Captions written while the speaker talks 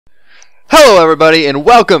Hello everybody and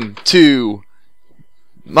welcome to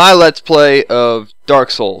my Let's Play of Dark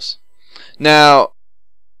Souls. Now,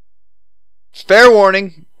 fair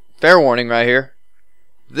warning right here.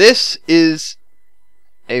 This is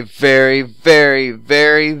a very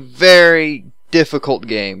difficult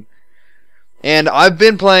game. And I've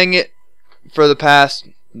been playing it for the past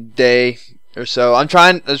day or so. I was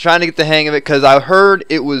trying to get the hang of it because I heard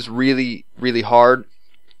it was really hard.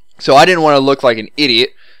 So I didn't want to look like an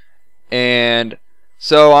idiot. And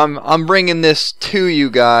so I'm bringing this to you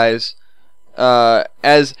guys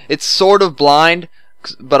as it's sort of blind,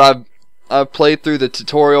 but I've played through the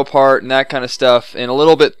tutorial part and that kind of stuff and a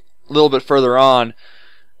little bit further on,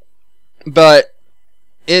 but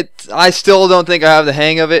I still don't think I have the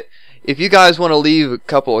hang of it. If you guys want to leave a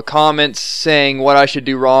couple of comments saying what I should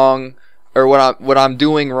do wrong or what I'm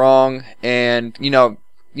doing wrong, and you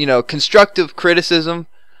know constructive criticism,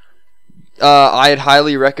 I'd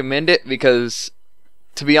highly recommend it, because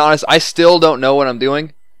to be honest, I still don't know what I'm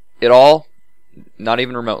doing at all, not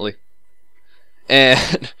even remotely,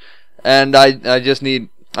 and I just need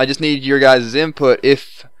your guys' input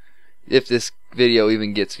if this video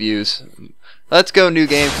even gets views. Let's go new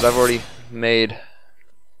game, because I've already made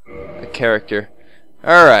a character.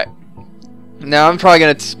 Alright, now I'm probably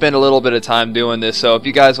going to spend a little bit of time doing this, so if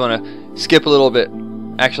you guys want to skip a little bit,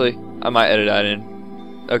 actually I might edit that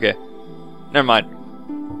in. Okay, never mind.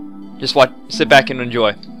 Just watch, sit back and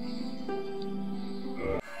enjoy.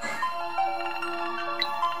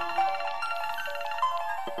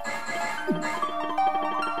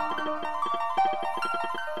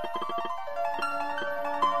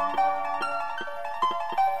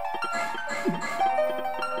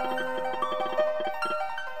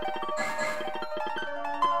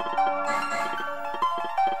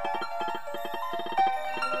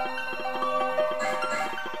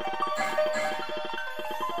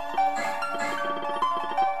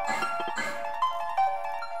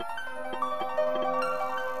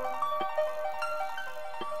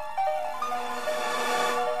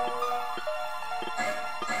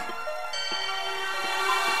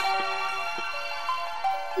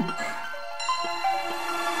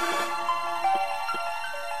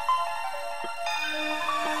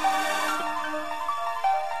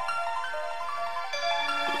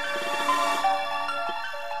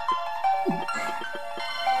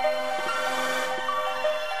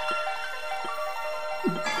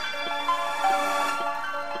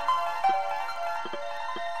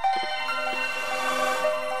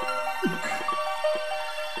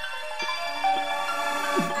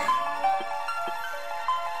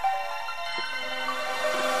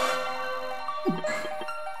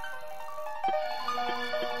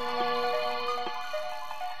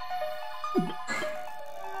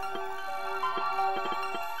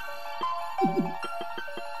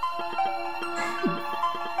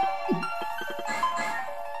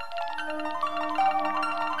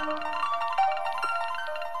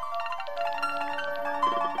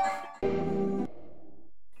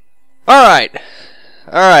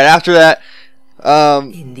 Alright, after that,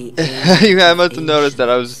 you guys must have noticed that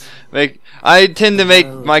I tend to make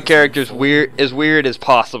my characters as weird as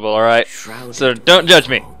possible, alright? So don't judge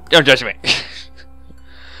me. Don't judge me.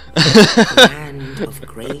 Land of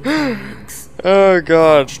great crags, oh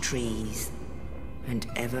god. trees, and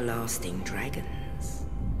everlasting dragons.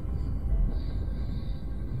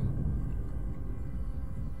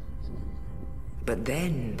 But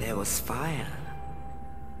then there was fire.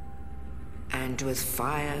 And with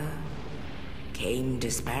fire came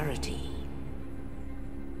disparity.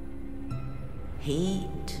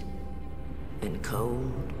 Heat and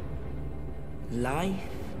cold, life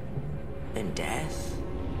and death,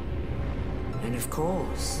 and of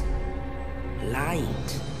course,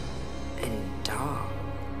 light and dark.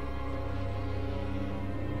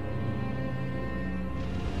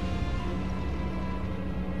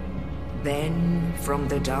 Then from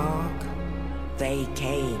the dark they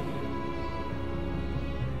came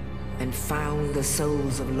and found the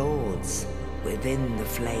souls of lords within the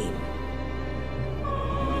flame.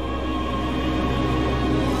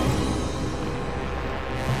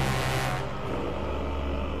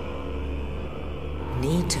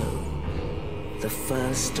 Nito, the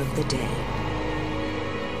first of the dead.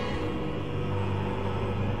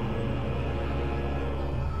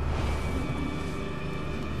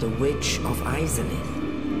 The Witch of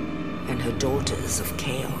Izalith and her daughters of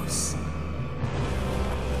Chaos.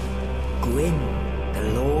 Gwyn,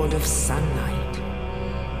 the Lord of Sunlight,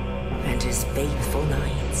 and his faithful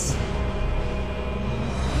knights.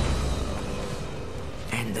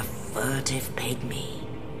 And the furtive pygmy,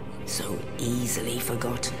 so easily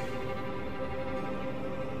forgotten.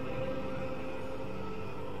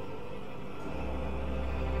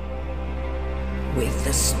 With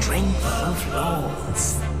the strength of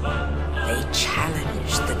lords, they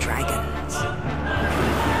challenged the dragons.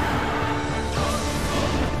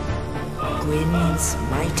 Gwyn's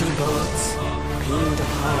mighty bullets peeled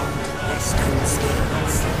apart their stone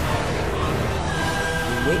skins.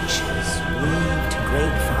 The witches weaved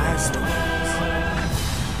great firestorms.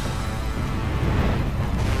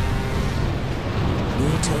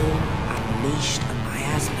 Leto unleashed a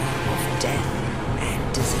miasma of death and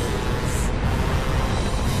disease.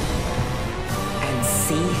 And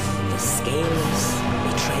Seath the Scaleless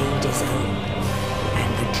betrayed his own,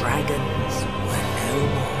 and the dragons were no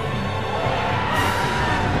more.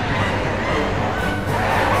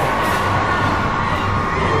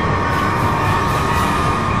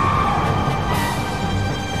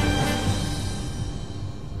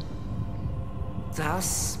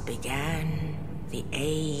 Thus began the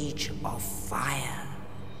Age of Fire.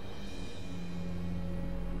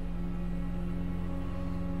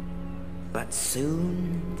 But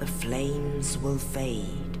soon the flames will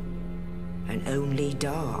fade, and only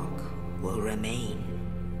dark will remain.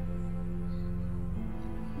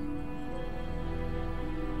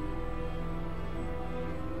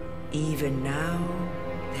 Even now,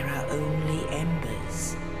 there are only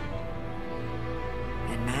embers.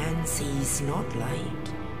 And man sees not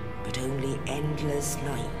light, but only endless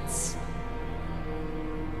nights.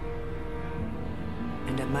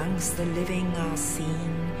 And amongst the living are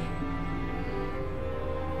seen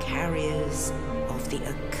carriers of the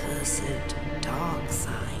accursed dark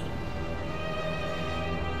side.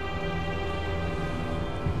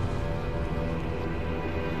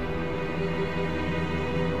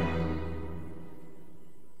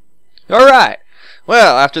 Alright,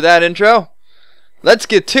 well, after that intro, let's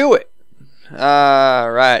get to it.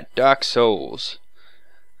 Alright, Dark Souls.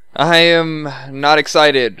 I am not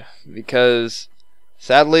excited because,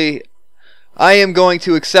 sadly, I am going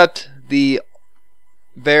to accept the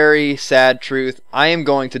very sad truth. I am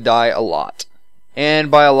going to die a lot.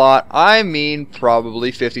 And by a lot, I mean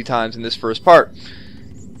probably 50 times in this first part.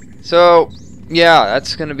 So, yeah,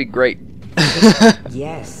 that's going to be great.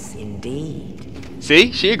 Yes, indeed.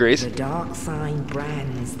 See? She agrees. The dark sign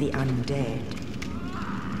brands the undead.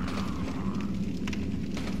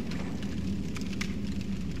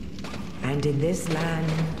 And in this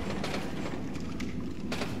land,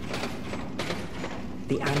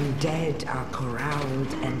 the undead are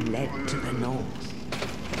corralled and led to the north.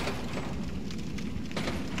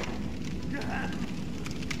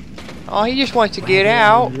 Oh, he just wants to where get they are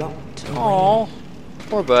out. locked away Oh,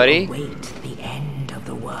 poor buddy. to await the end of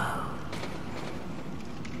the world.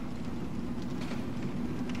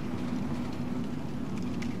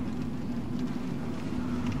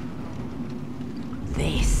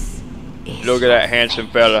 This is Look at that handsome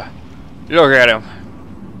fella. Look at him.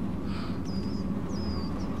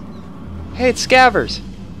 Hey, it's Scavers.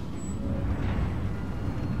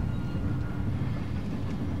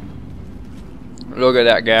 Look at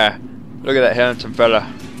that guy. Look at that handsome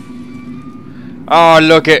fella. Oh,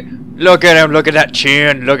 look at him. Look at that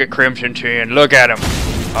chin. Look at Crimson Chin. Look at him.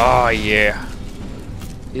 Oh, yeah.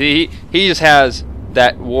 He just has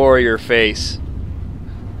that warrior face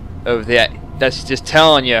of that. That's just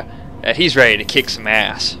telling you that he's ready to kick some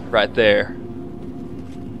ass right there.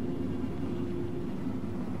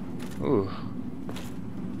 Ooh.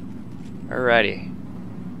 Alrighty.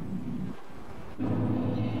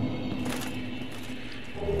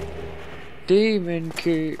 Demon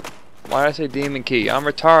key. Why did I say demon key? I'm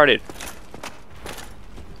retarded.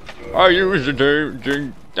 I use the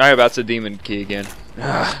demon. I about to demon key again.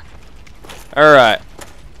 Alright.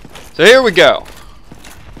 So here we go.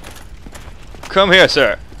 Come here,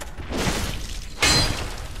 sir.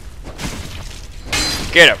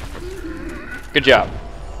 Get him. Good job.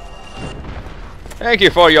 Thank you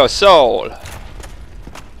for your soul.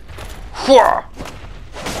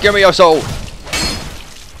 Give me your soul.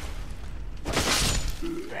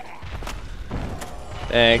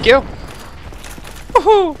 Thank you.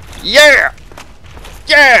 Woohoo! Yeah!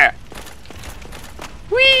 Yeah!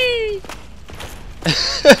 Whee!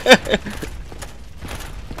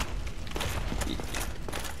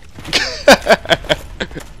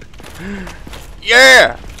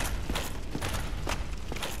 Yeah!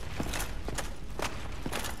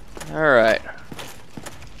 Alright.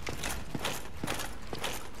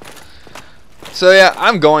 So yeah,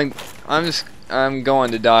 I'm going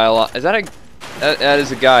to die a lot. Is that a that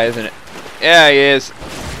is a guy, isn't it? Yeah, he is.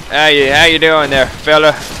 How you doing there,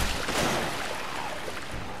 fella?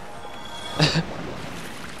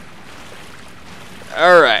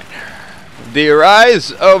 Alright. The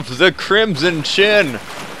Rise of the Crimson Chin.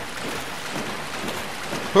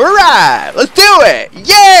 Alright, let's do it!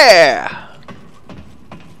 Yeah!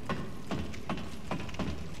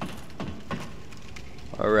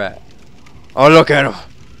 Alright. Oh, look at him.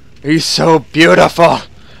 He's so beautiful.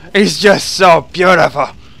 He's just so beautiful.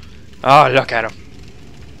 Oh, look at him.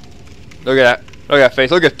 Look at that. Look at that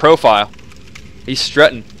face. Look at his profile. He's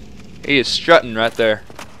strutting. He is strutting right there.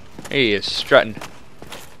 He is strutting.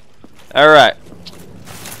 Alright.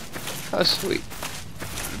 Oh, sweet.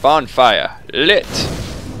 Bonfire. Lit.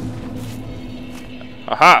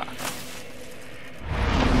 Aha.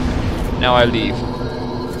 Now I leave.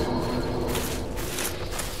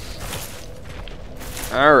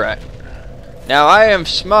 Alright. Now I am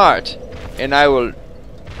smart, and I will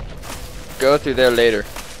go through there later.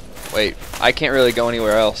 Wait, I can't really go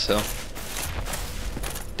anywhere else, so.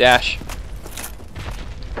 Dash.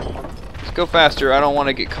 Let's go faster, I don't want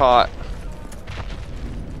to get caught.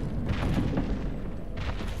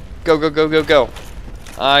 Go, go, go, go, go.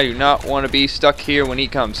 I do not want to be stuck here when he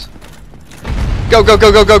comes. Go, go,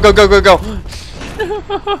 go, go, go, go, go, go, go.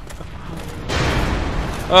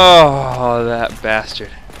 Oh, that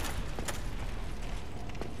bastard.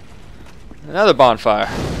 Another bonfire.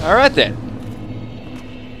 Alright then.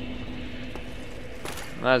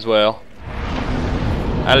 Might as well.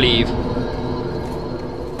 I leave.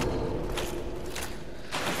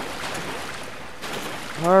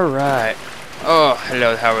 Alright. Oh,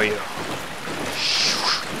 hello, how are you?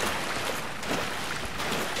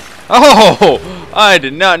 Oh! I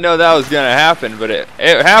did not know that was gonna happen, but it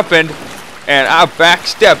happened, and I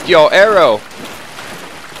backstepped your arrow.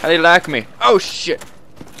 How do you like me? Oh shit!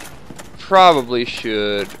 Probably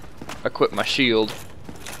should equip my shield.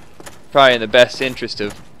 Probably in the best interest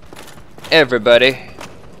of everybody.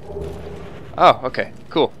 Oh, okay,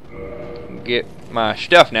 cool. Get my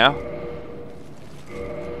stuff now.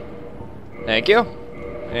 Thank you.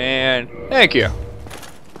 And thank you.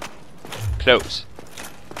 Close.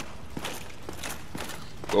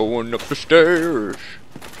 Going up the stairs.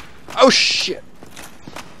 Oh shit.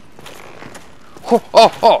 Oh,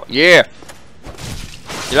 oh, oh, yeah.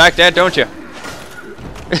 You like that, don't you?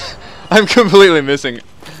 I'm completely missing.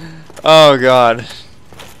 Oh god.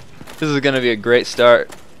 This is gonna be a great start.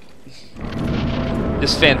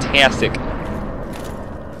 Just fantastic.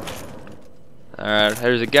 Alright,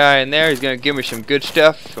 there's a guy in there. He's gonna give me some good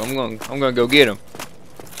stuff. So I'm gonna go get him.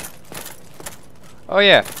 Oh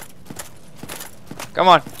yeah. Come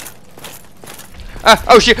on. Ah,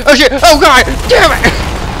 oh shit, oh shit, oh god, damn it!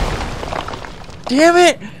 Damn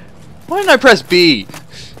it! Why didn't I press B?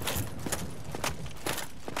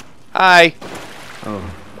 Hi. Oh,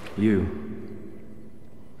 you.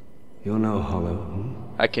 You're no hollow. Hmm?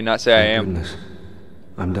 I cannot say I am. Goodness.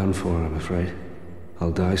 I'm done for, I'm afraid.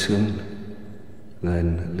 I'll die soon,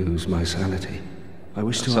 then lose my sanity. I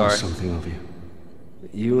wish to ask something of you.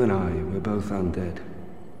 You and I, we're both undead.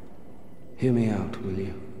 Hear me out, will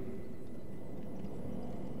you?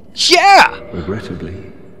 Yeah!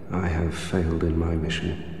 Regrettably, I have failed in my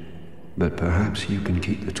mission. But perhaps you can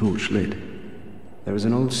keep the torch lit. There is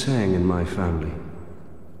an old saying in my family.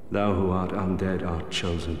 Thou who art undead art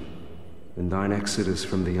chosen. And thine exodus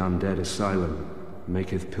from the undead asylum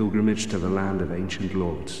maketh pilgrimage to the land of ancient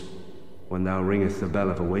lords. When thou ringeth the bell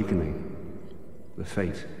of awakening, the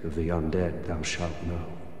fate of the undead thou shalt know.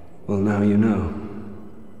 Well, now you know.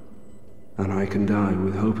 And I can die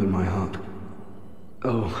with hope in my heart.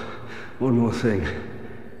 Oh, one more thing.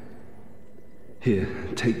 Here,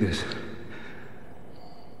 take this.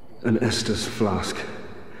 An Estus flask.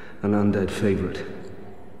 An undead favorite.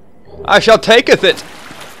 I shall taketh it!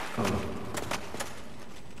 Oh.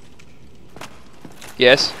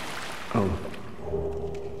 Yes? Oh.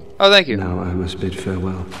 Oh, thank you. Now I must bid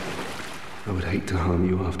farewell. I would hate to harm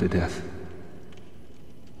you after death.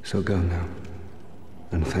 So go now.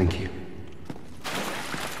 And thank you.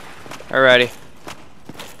 Alrighty.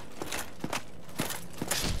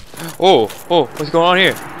 Oh, oh, what's going on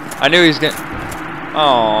here? I knew he was gonna...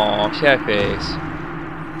 Oh, sad face.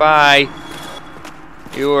 Bye.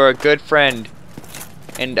 You were a good friend,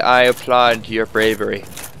 and I applaud your bravery.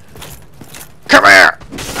 Come here!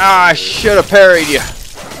 Ah, I should have parried you.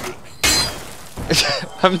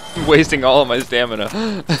 I'm wasting all of my stamina.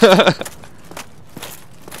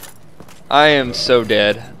 I am so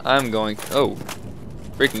dead. I'm going... Oh.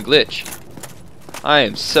 Freaking glitch. I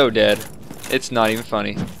am so dead. It's not even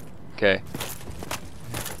funny. Okay.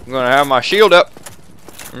 I'm gonna have my shield up.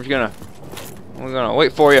 I'm gonna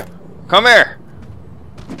wait for you. Come here!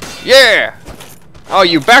 Yeah! Oh,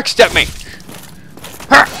 you backstep me!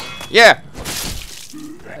 Ha! Yeah!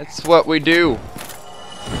 That's what we do.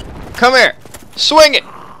 Come here! Swing it!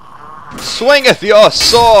 Swingeth your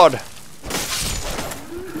sword!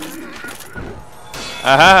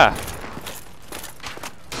 Aha!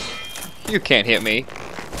 You can't hit me.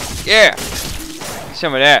 Yeah!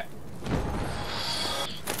 Some of that.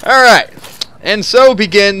 Alright. And so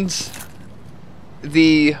begins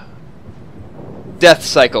the death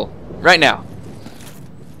cycle. Right now.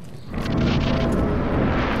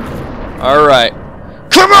 Alright.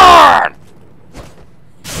 Come on!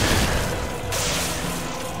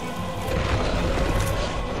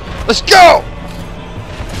 Let's go!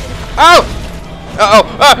 Oh!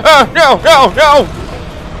 Uh-oh! No! No! No!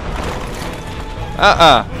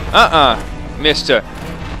 Mister.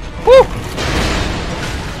 Woo!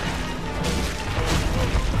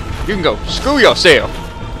 You can go screw yourself.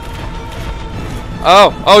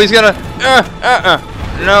 Oh, he's gonna.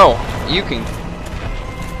 No, you can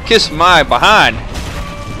kiss my behind.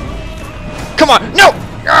 Come on, no!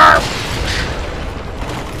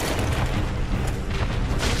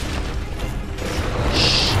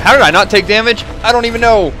 How did I not take damage? I don't even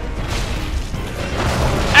know.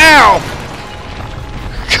 Ow!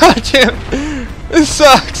 God damn it. This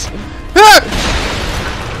sucks.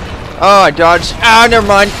 Oh, I dodged. Ah, never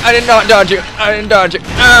mind. I did not dodge it. I didn't dodge it.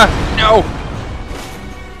 No.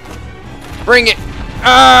 Bring it.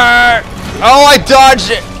 Oh, I dodged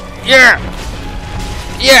it. Yeah.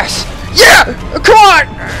 Yes. Yeah. Come on.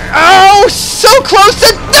 Oh, so close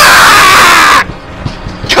to. Ah!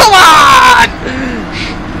 Come on.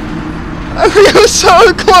 I was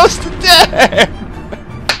so close to death.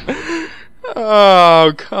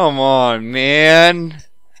 Oh, come on, man.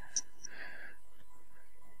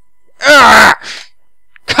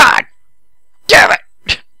 God damn it.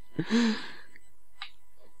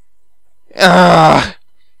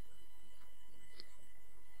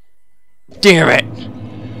 Damn it.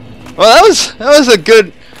 Well, that was a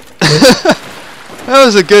good that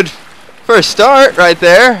was a good first start right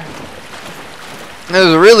there. That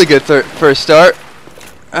was a really good first start.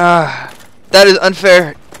 That is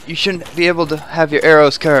unfair. You shouldn't be able to have your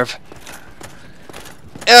arrows curve.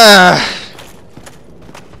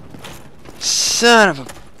 Son of a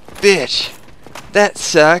bitch. That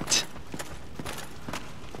sucked.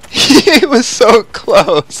 He was so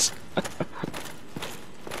close.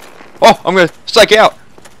 Oh, I'm gonna strike you out.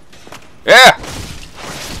 Yeah.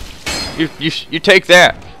 You take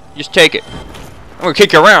that. Just take it. I'm gonna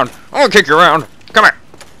kick you around. I'm gonna kick you around. Come here.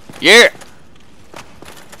 Yeah.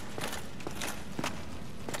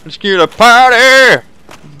 Let's get a party.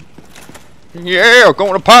 Yeah, we're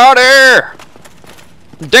going to party.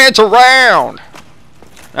 Dance around.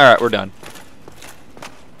 Alright, we're done.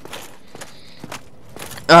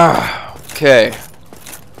 Okay.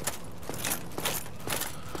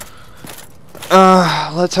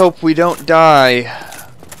 Let's hope we don't die.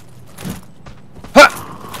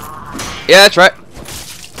 Ha! Yeah, that's right.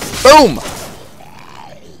 Boom!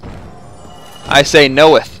 I say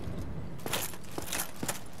knoweth.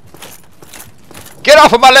 Get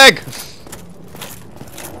off of my leg!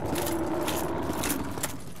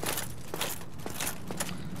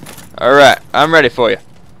 Alright, I'm ready for you.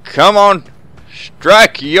 Come on.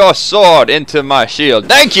 Strike your sword into my shield.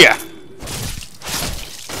 Thank you!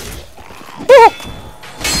 Woo!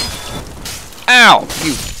 Ow!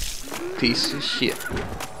 You piece of shit.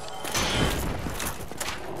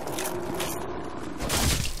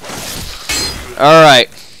 Alright.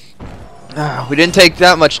 We didn't take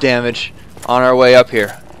that much damage on our way up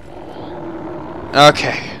here.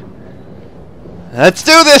 Okay. Let's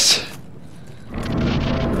do this!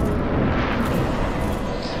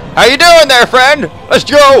 How you doing there, friend? Let's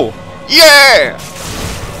go! Yeah!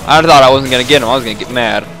 I thought I wasn't gonna get him. I was gonna get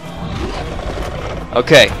mad.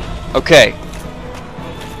 Okay. Okay.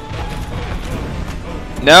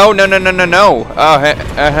 No, no, no, no, no, no. Oh,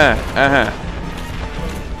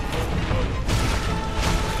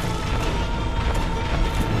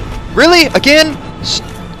 Really? Again?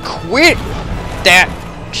 Quit that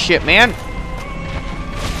shit, man.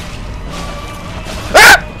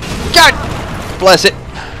 Ah! God bless it.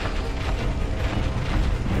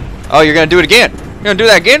 Oh, you're gonna do it again? You're gonna do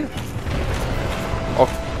that again? Oh,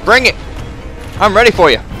 bring it. I'm ready for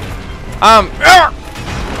you.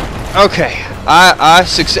 Okay.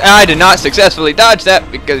 I did not successfully dodge that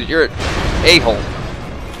because you're an a-hole.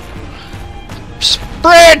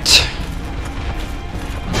 Sprint!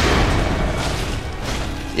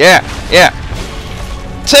 Yeah, yeah.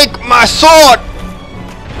 Take my sword!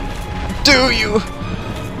 Do you?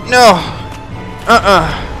 No.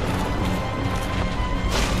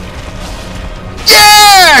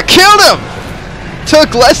 Yeah! Killed him!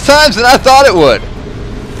 Took less times than I thought it would.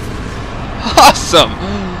 Awesome.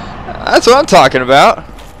 That's what I'm talking about.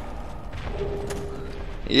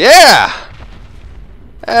 Yeah.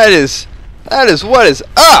 That is That is what is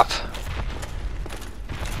up!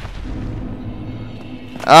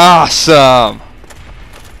 Awesome!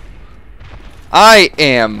 I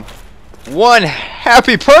am one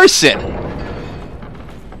happy person!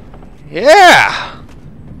 Yeah!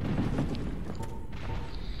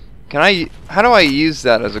 Can I... How do I use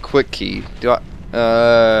that as a quick key? Do I...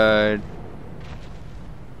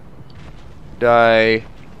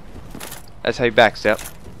 That's how you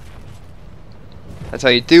backstep. That's how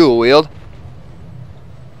you dual wield.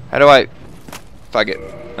 How do I... Fuck it.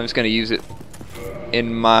 I'm just gonna use it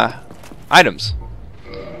in my items.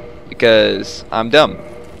 Because I'm dumb.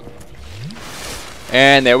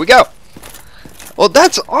 And there we go. Well,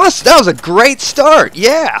 that's awesome. That was a great start.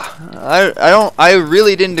 Yeah. I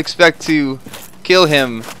really didn't expect to kill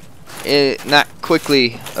him in that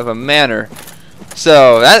quickly of a manner.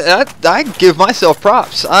 So I give myself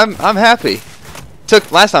props. I'm happy.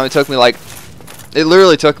 Last time it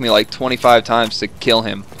literally took me like 25 times to kill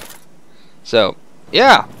him. So,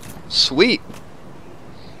 yeah. Sweet.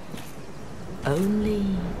 Only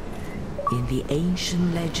in the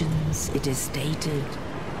ancient legends it is stated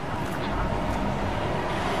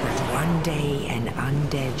that one day an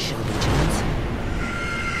undead shall be chosen.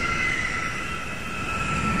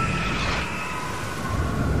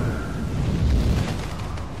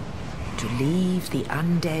 To leave the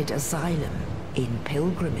undead asylum in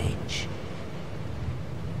pilgrimage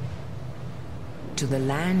to the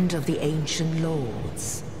land of the ancient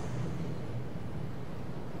lords.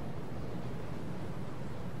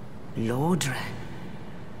 Lordran